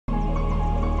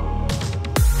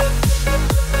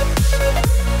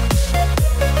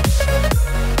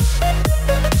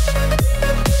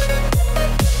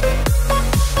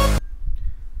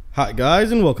Hi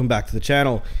guys, and welcome back to the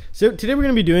channel. So today we're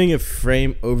going to be doing a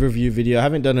frame overview video. I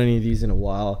haven't done any of these in a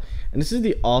while, and this is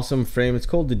the Awesome frame. It's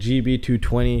called the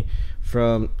GB220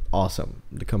 from Awesome.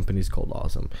 The company's called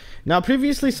Awesome. Now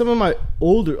previously, some of my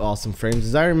older Awesome frames,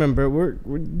 as I remember,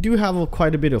 we do have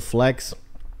quite a bit of flex,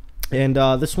 and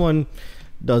this one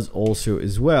does also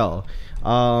as well.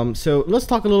 So let's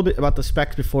talk a little bit about the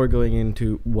specs before going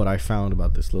into what I found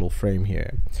about this little frame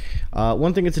here.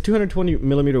 One thing, it's a 220mm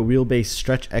wheelbase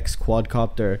Stretch X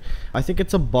quadcopter. I think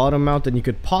it's a bottom mount, and you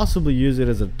could possibly use it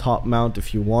as a top mount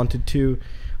if you wanted to.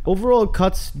 Overall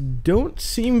cuts don't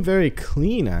seem very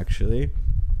clean actually,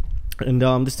 and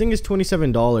this thing is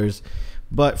 $27.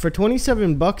 But for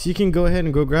 27 bucks, you can go ahead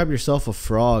and go grab yourself a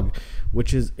Frog,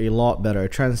 which is a lot better, a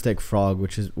Transtech Frog,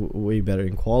 which is way better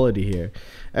in quality here.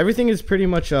 Everything is pretty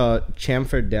much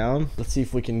chamfered down. Let's see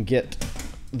if we can get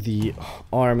the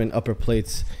arm and upper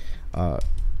plates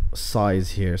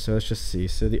size here. So let's just see.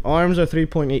 So the arms are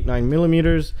 3.89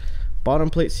 millimeters. Bottom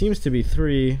plate seems to be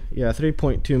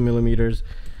 3.2 millimeters.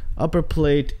 Upper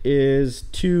plate is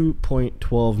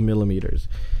 2.12 millimeters.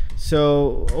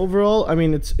 So overall, I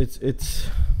mean, it's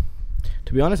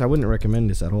to be honest, I wouldn't recommend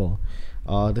this at all.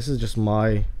 This is just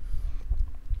my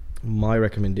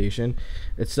recommendation.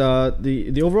 It's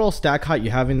the overall stack height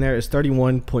you have in there is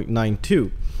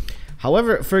 31.92.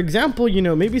 However, for example, you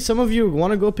know, maybe some of you want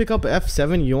to go pick up an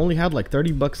F7, you only had like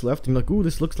 30 bucks left, and you're like, ooh,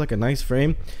 this looks like a nice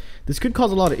frame. This could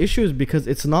cause a lot of issues because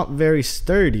it's not very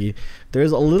sturdy.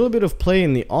 There's a little bit of play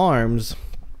in the arms,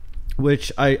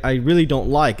 which I really don't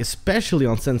like, especially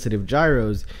on sensitive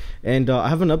gyros. And I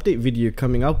have an update video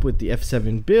coming up with the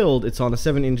F7 build. It's on a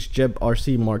 7-inch Jeb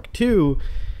RC Mark II,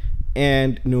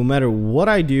 and no matter what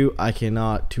I do, I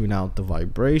cannot tune out the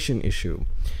vibration issue.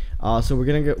 So we're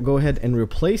gonna go ahead and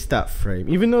replace that frame,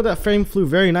 even though that frame flew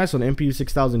very nice on MPU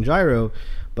 6000 gyro,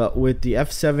 but with the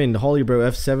F7, the Holybro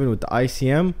F7 with the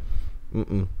ICM,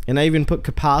 and I even put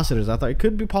capacitors. I thought it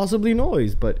could be possibly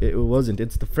noise, but it wasn't.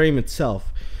 It's the frame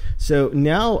itself. So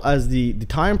now as the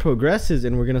time progresses,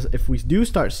 and if we do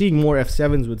start seeing more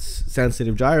F7s with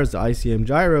sensitive gyros, the ICM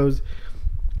gyros,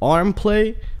 arm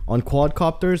play on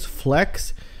quadcopters,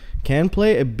 flex can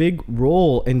play a big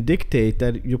role and dictate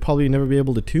that you'll probably never be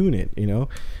able to tune it, you know,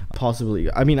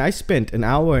 possibly. I mean, I spent an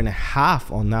hour and a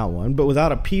half on that one, but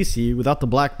without a PC, without the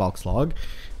black box log.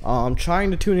 I'm trying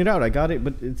to tune it out. I got it,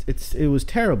 but it was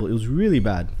terrible. It was really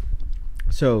bad.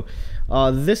 So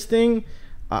this thing,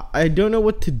 I don't know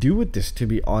what to do with this, to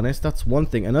be honest. That's one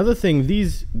thing. Another thing,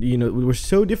 these, you know, were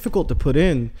so difficult to put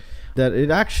in that it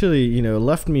actually, you know,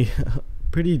 left me a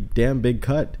pretty damn big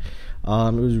cut.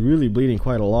 It was really bleeding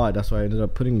quite a lot. That's why I ended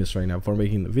up putting this right now before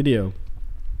making the video.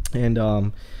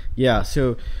 And yeah,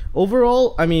 so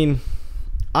overall, I mean,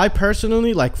 I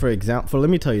personally, like, for example, let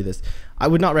me tell you this, I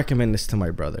would not recommend this to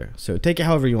my brother. So take it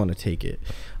however you want to take it.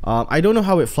 I don't know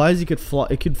how it flies. It could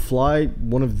fly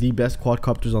one of the best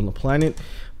quadcopters on the planet,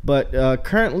 but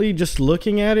currently, just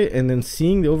looking at it and then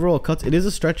seeing the overall cuts, it is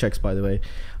a Stretch X, by the way.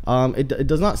 It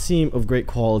does not seem of great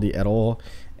quality at all.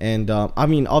 And I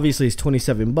mean, obviously it's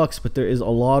 27 bucks, but there is a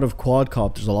lot of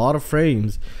quadcopters, a lot of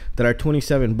frames that are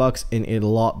 27 bucks in a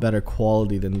lot better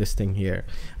quality than this thing here.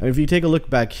 I mean, if you take a look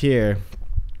back here,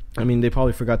 I mean, they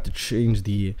probably forgot to change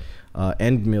the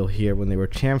end mill here when they were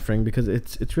chamfering, because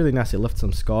it's really nasty. It left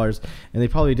some scars, and they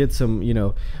probably did some, you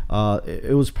know,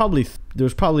 there was probably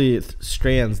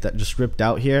strands that just ripped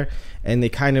out here, and they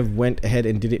kind of went ahead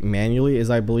and did it manually, as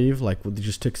I believe. Like, they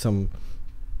just took some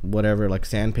whatever, like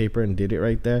sandpaper, and did it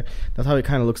right there. That's how it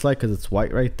kind of looks like, because it's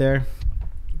white right there.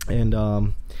 And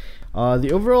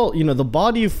the overall, you know, the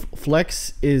body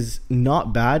flex is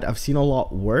not bad. I've seen a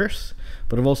lot worse,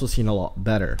 but I've also seen a lot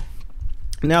better.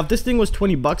 Now, if this thing was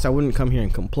 20 bucks, I wouldn't come here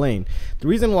and complain. The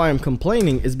reason why I'm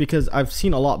complaining is because I've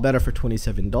seen a lot better for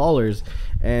 $27,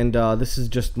 and this is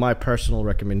just my personal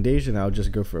recommendation. I would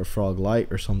just go for a Frog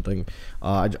Lite or something.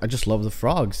 I just love the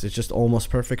Frogs. It's just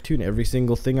almost perfect tune. Every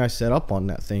single thing I set up on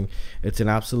that thing, it's an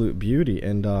absolute beauty,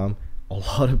 and a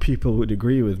lot of people would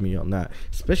agree with me on that,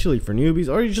 especially for newbies,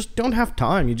 or you just don't have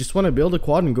time. You just want to build a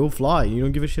quad and go fly. You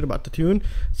don't give a shit about the tune.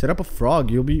 Set up a Frog.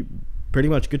 You'll be pretty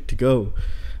much good to go.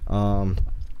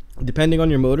 Depending on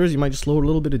your motors, you might just load a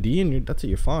little bit of D, and that's it,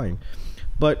 you're fine.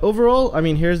 But overall, I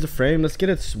mean, here's the frame. Let's get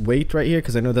its weight right here,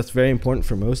 because I know that's very important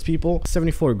for most people.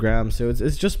 74 grams, so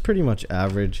it's just pretty much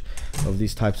average of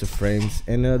these types of frames.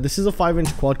 And this is a 5-inch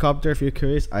quadcopter, if you're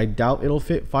curious. I doubt it'll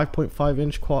fit 5.5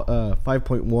 inch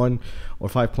 5.1 or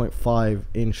 5.5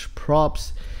 inch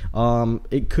props.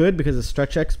 It could, because it's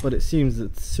Stretch X, but it seems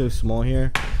it's so small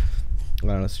here.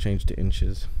 Let's change to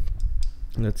inches.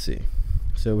 Let's see.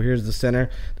 So here's the center.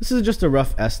 This is just a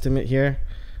rough estimate here.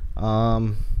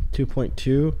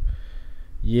 2.2.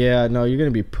 Yeah, no, you're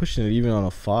gonna be pushing it even on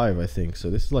a 5, I think. So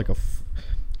this is like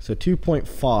so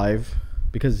 2.5,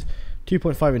 because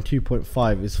 2.5 and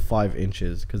 2.5 is 5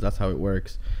 inches, because that's how it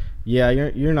works. Yeah,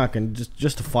 you're not gonna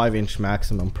just a 5-inch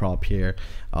maximum prop here,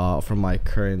 from my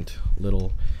current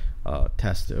little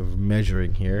test of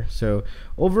measuring here. So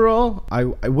overall, I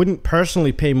wouldn't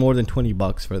personally pay more than 20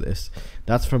 bucks for this.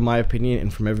 That's from my opinion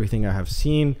and from everything I have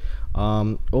seen.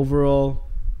 Overall,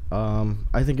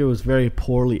 I think it was very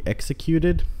poorly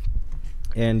executed,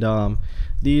 and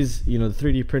these, you know, the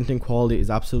 3D printing quality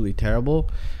is absolutely terrible.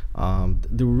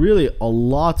 They're really a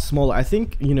lot smaller. I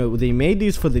think, you know, they made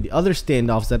these for the other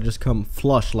standoffs that just come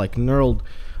flush, like knurled.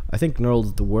 I think knurled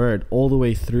is the word, all the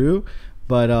way through.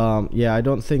 But yeah, I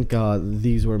don't think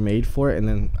these were made for it, and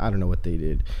then I don't know what they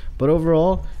did. But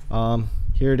overall,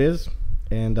 here it is,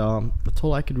 and that's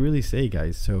all I could really say,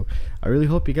 guys. So I really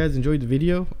hope you guys enjoyed the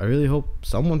video. I really hope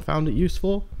someone found it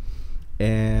useful,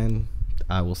 and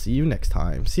I will see you next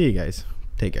time. See you guys.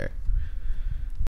 Take care.